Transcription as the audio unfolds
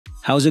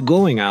How's it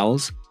going,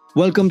 owls?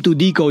 Welcome to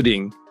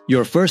Decoding,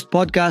 your first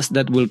podcast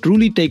that will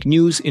truly take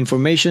news,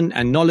 information,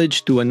 and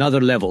knowledge to another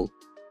level.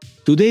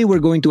 Today we're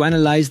going to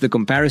analyze the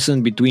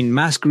comparison between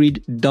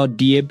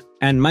MASGRAVE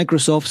and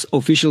Microsoft's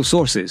official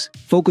sources,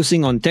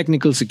 focusing on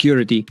technical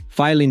security,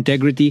 file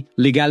integrity,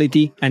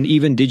 legality, and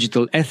even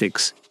digital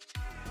ethics.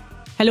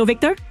 Hello,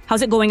 Victor.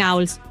 How's it going,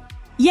 owls?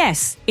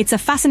 Yes, it's a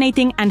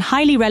fascinating and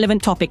highly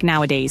relevant topic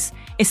nowadays,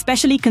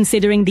 especially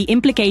considering the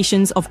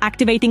implications of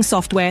activating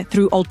software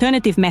through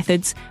alternative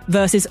methods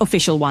versus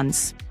official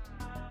ones.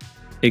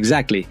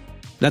 Exactly.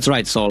 That's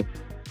right, Saul.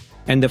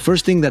 And the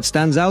first thing that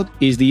stands out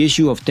is the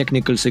issue of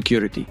technical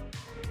security.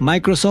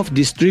 Microsoft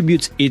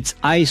distributes its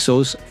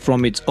ISOs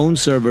from its own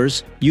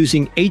servers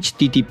using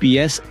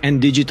HTTPS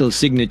and digital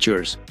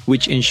signatures,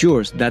 which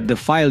ensures that the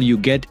file you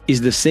get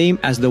is the same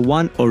as the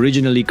one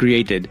originally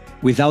created,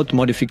 without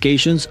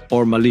modifications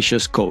or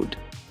malicious code.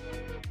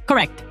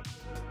 Correct.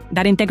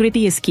 That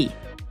integrity is key.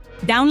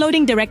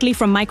 Downloading directly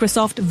from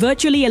Microsoft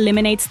virtually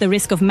eliminates the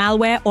risk of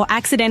malware or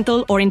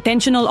accidental or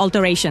intentional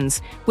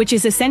alterations, which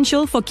is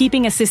essential for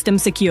keeping a system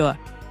secure.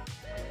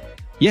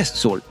 Yes,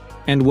 Saul.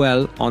 And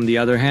well, on the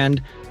other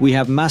hand, we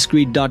have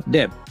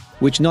MASGRAVE,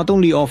 which not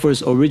only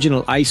offers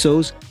original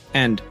ISOs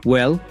and,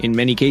 well, in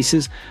many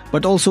cases,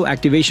 but also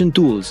activation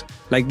tools,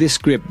 like this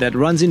script that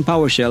runs in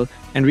PowerShell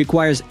and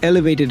requires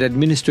elevated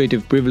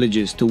administrative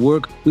privileges to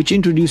work, which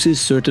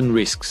introduces certain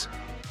risks.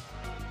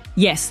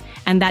 Yes,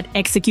 and that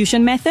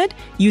execution method,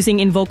 using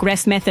invoke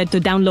REST method to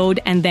download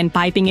and then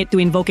piping it to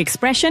invoke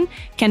expression,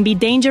 can be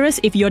dangerous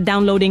if you're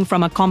downloading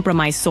from a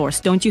compromised source,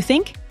 don't you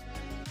think?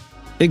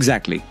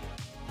 Exactly.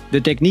 The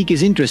technique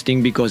is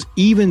interesting because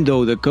even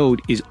though the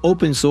code is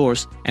open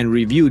source and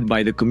reviewed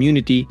by the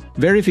community,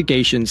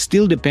 verification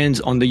still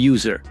depends on the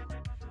user.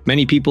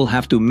 Many people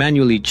have to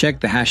manually check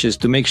the hashes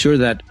to make sure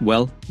that,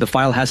 well, the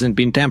file hasn't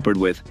been tampered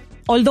with.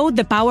 Although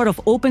the power of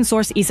open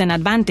source is an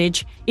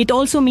advantage, it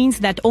also means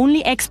that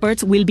only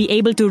experts will be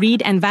able to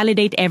read and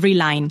validate every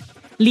line,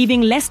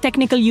 leaving less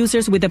technical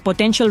users with a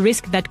potential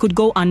risk that could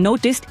go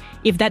unnoticed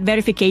if that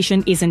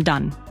verification isn't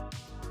done.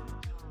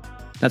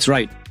 That's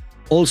right.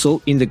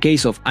 Also, in the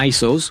case of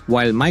ISOs,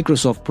 while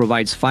Microsoft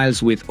provides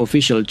files with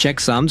official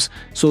checksums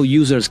so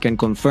users can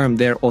confirm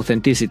their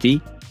authenticity,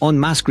 on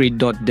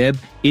MASGRAVE,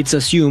 it's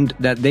assumed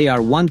that they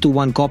are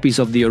one-to-one copies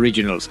of the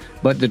originals,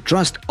 but the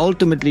trust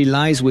ultimately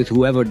lies with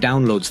whoever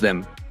downloads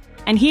them.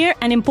 And here,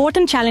 an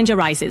important challenge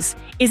arises.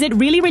 Is it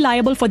really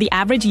reliable for the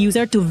average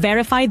user to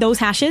verify those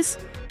hashes?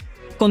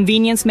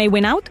 Convenience may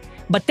win out,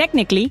 but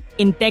technically,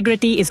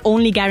 integrity is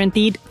only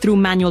guaranteed through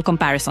manual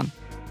comparison.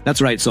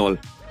 That's right, Saul.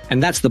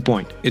 And that's the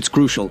point. It's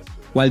crucial.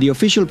 While the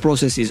official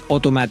process is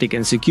automatic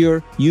and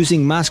secure,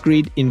 using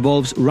MASGRAVE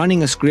involves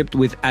running a script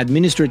with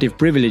administrative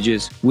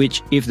privileges,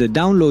 which, if the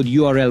download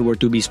URL were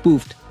to be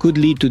spoofed, could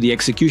lead to the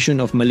execution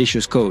of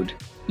malicious code.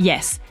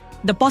 Yes,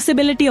 the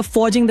possibility of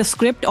forging the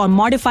script or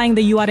modifying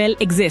the URL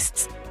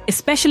exists,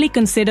 especially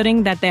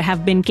considering that there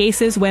have been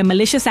cases where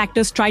malicious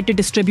actors tried to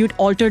distribute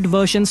altered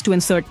versions to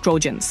insert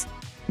Trojans.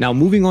 Now,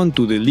 moving on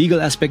to the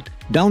legal aspect,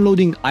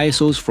 downloading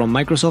ISOs from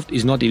Microsoft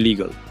is not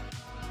illegal.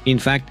 In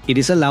fact, it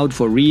is allowed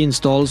for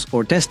reinstalls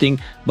or testing,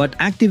 but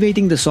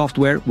activating the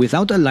software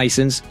without a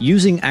license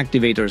using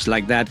activators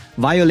like that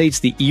violates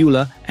the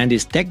EULA and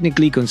is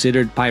technically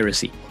considered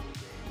piracy.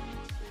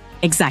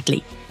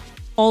 Exactly.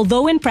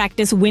 Although in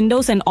practice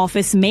Windows and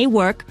Office may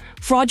work,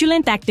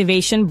 fraudulent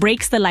activation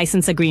breaks the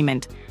license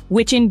agreement,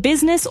 which in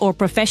business or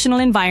professional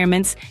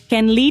environments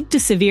can lead to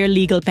severe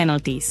legal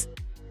penalties.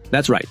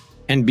 That's right.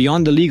 And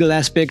beyond the legal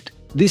aspect,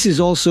 this is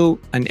also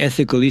an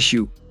ethical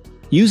issue.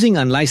 Using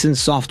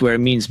unlicensed software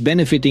means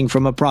benefiting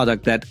from a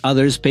product that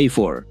others pay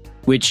for,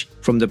 which,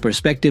 from the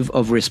perspective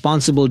of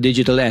responsible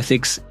digital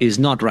ethics, is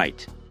not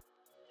right.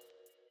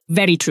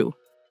 Very true.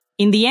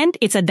 In the end,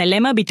 it's a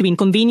dilemma between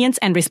convenience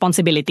and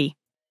responsibility.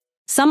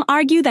 Some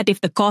argue that if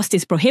the cost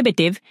is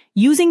prohibitive,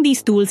 using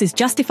these tools is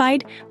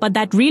justified, but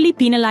that really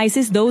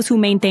penalizes those who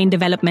maintain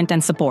development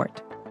and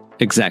support.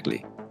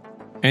 Exactly.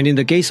 And in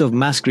the case of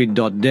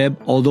MASGRAVE,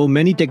 although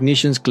many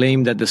technicians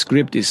claim that the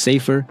script is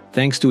safer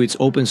thanks to its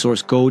open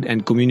source code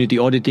and community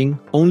auditing,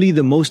 only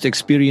the most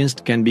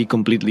experienced can be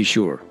completely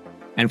sure.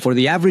 And for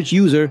the average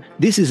user,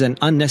 this is an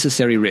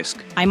unnecessary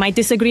risk. I might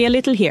disagree a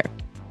little here.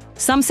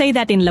 Some say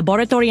that in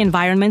laboratory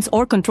environments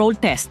or controlled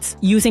tests,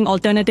 using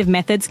alternative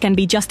methods can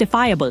be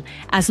justifiable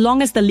as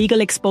long as the legal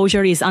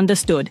exposure is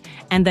understood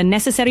and the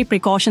necessary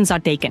precautions are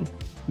taken.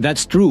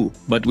 That's true,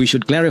 but we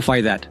should clarify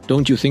that,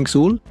 don't you think,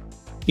 Sul?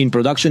 In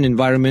production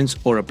environments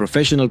or a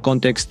professional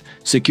context,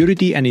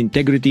 security and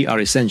integrity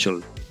are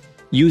essential.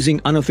 Using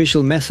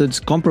unofficial methods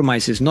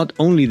compromises not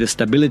only the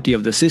stability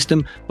of the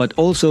system, but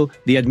also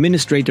the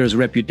administrator's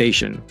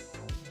reputation.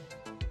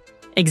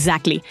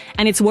 Exactly,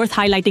 and it's worth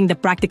highlighting the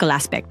practical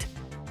aspect.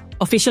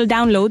 Official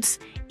downloads,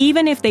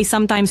 even if they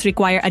sometimes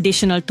require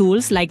additional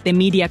tools like the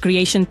media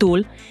creation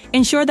tool,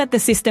 ensure that the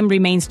system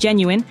remains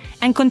genuine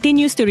and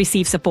continues to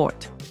receive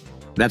support.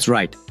 That's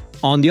right.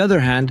 On the other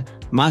hand,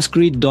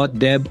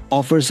 MASGRAVE.deb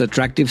offers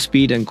attractive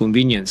speed and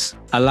convenience,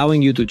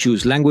 allowing you to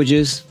choose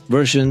languages,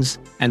 versions,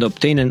 and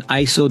obtain an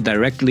ISO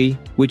directly,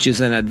 which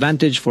is an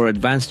advantage for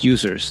advanced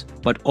users,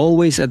 but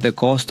always at the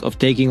cost of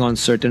taking on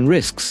certain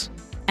risks.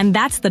 And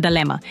that's the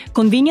dilemma: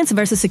 convenience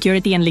versus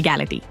security and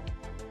legality.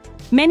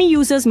 Many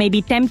users may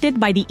be tempted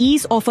by the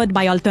ease offered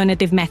by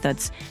alternative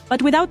methods,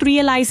 but without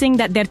realizing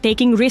that they're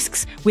taking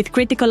risks with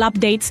critical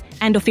updates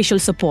and official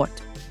support.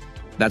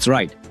 That's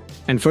right.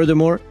 And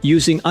furthermore,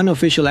 using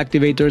unofficial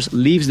activators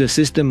leaves the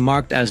system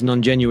marked as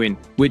non-genuine,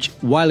 which,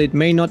 while it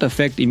may not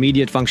affect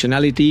immediate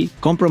functionality,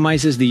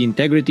 compromises the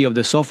integrity of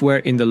the software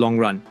in the long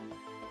run.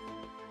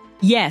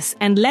 Yes,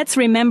 and let's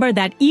remember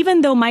that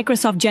even though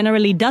Microsoft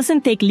generally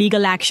doesn't take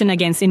legal action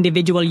against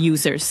individual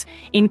users,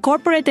 in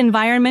corporate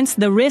environments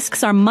the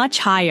risks are much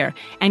higher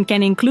and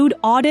can include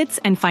audits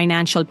and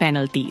financial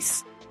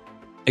penalties.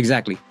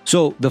 Exactly.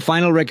 So, the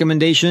final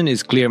recommendation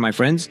is clear, my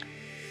friends.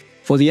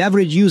 For the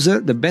average user,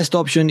 the best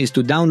option is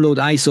to download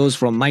ISOs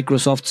from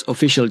Microsoft's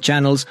official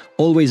channels,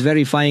 always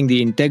verifying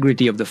the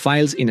integrity of the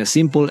files in a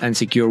simple and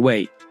secure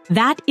way.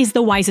 That is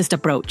the wisest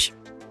approach.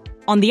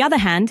 On the other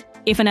hand,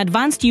 if an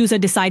advanced user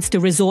decides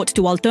to resort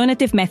to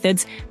alternative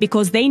methods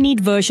because they need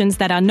versions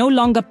that are no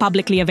longer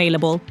publicly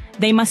available,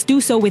 they must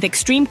do so with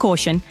extreme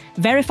caution,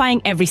 verifying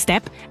every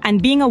step,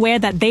 and being aware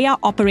that they are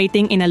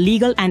operating in a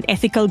legal and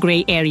ethical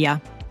gray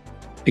area.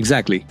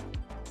 Exactly.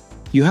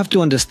 You have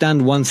to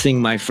understand one thing,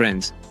 my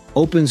friends.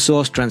 Open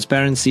source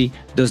transparency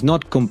does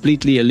not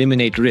completely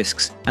eliminate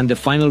risks, and the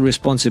final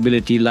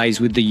responsibility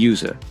lies with the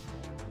user.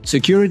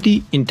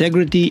 Security,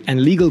 integrity,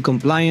 and legal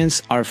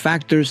compliance are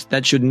factors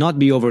that should not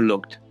be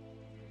overlooked.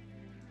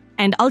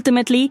 And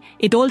ultimately,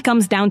 it all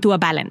comes down to a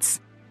balance: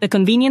 the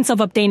convenience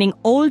of obtaining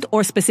old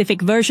or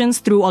specific versions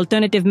through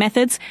alternative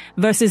methods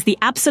versus the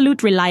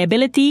absolute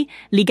reliability,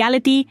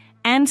 legality,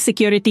 and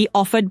security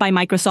offered by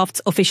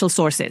Microsoft's official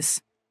sources.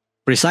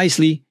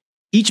 Precisely.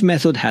 Each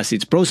method has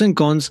its pros and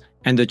cons,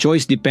 and the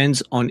choice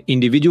depends on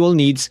individual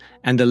needs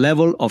and the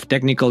level of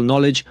technical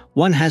knowledge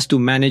one has to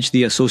manage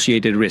the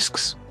associated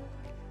risks.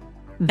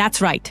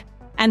 That's right.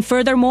 And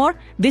furthermore,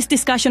 this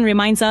discussion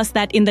reminds us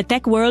that in the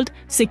tech world,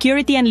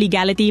 security and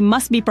legality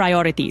must be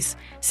priorities,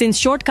 since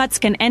shortcuts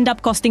can end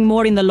up costing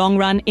more in the long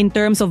run in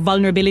terms of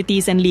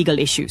vulnerabilities and legal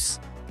issues.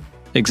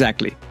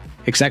 Exactly.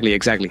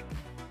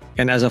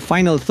 And as a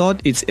final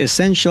thought, it's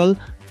essential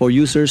for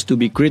users to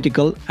be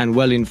critical and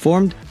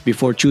well-informed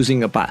before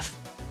choosing a path.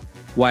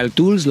 While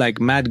tools like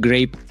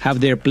MASGRAVE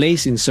have their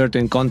place in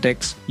certain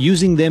contexts,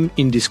 using them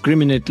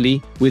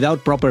indiscriminately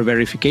without proper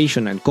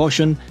verification and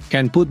caution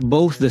can put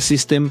both the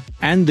system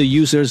and the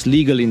user's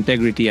legal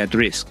integrity at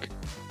risk.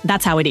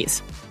 That's how it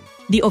is.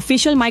 The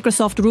official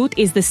Microsoft route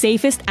is the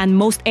safest and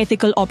most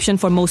ethical option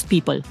for most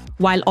people,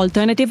 while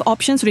alternative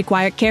options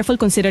require careful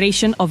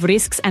consideration of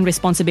risks and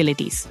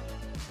responsibilities.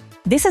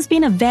 This has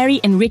been a very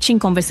enriching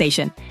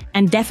conversation,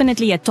 and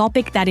definitely a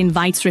topic that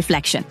invites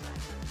reflection.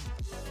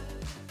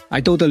 I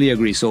totally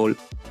agree, Sol.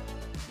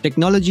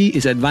 Technology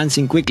is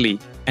advancing quickly,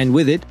 and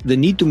with it, the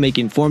need to make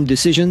informed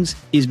decisions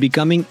is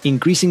becoming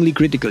increasingly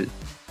critical.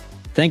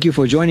 Thank you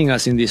for joining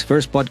us in this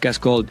first podcast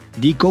called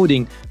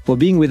Decoding, for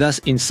being with us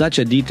in such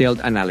a detailed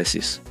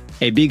analysis.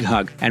 A big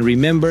hug, and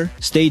remember,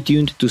 stay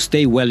tuned to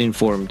stay well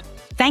informed.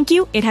 Thank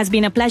you. It has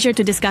been a pleasure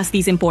to discuss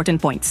these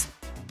important points.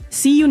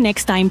 See you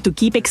next time to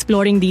keep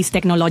exploring these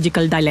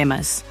technological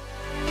dilemmas.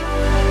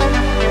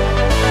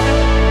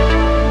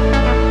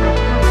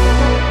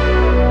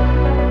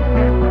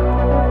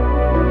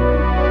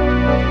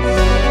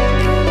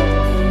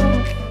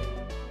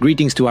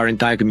 Greetings to our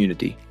entire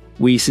community.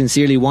 We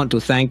sincerely want to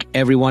thank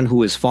everyone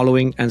who is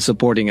following and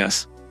supporting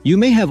us. You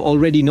may have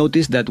already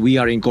noticed that we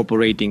are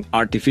incorporating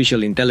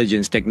artificial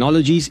intelligence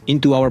technologies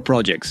into our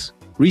projects.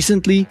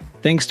 Recently,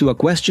 thanks to a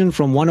question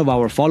from one of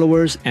our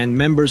followers and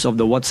members of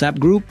the WhatsApp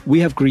group, we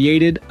have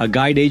created a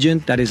guide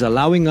agent that is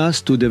allowing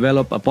us to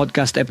develop a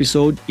podcast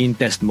episode in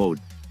test mode.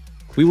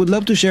 We would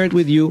love to share it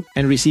with you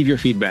and receive your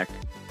feedback.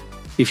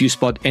 If you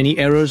spot any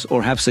errors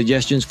or have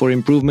suggestions for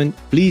improvement,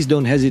 please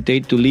don't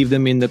hesitate to leave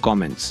them in the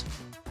comments.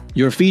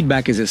 Your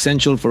feedback is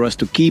essential for us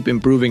to keep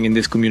improving in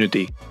this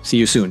community. See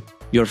you soon.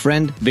 Your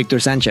friend, Victor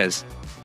Sanchez.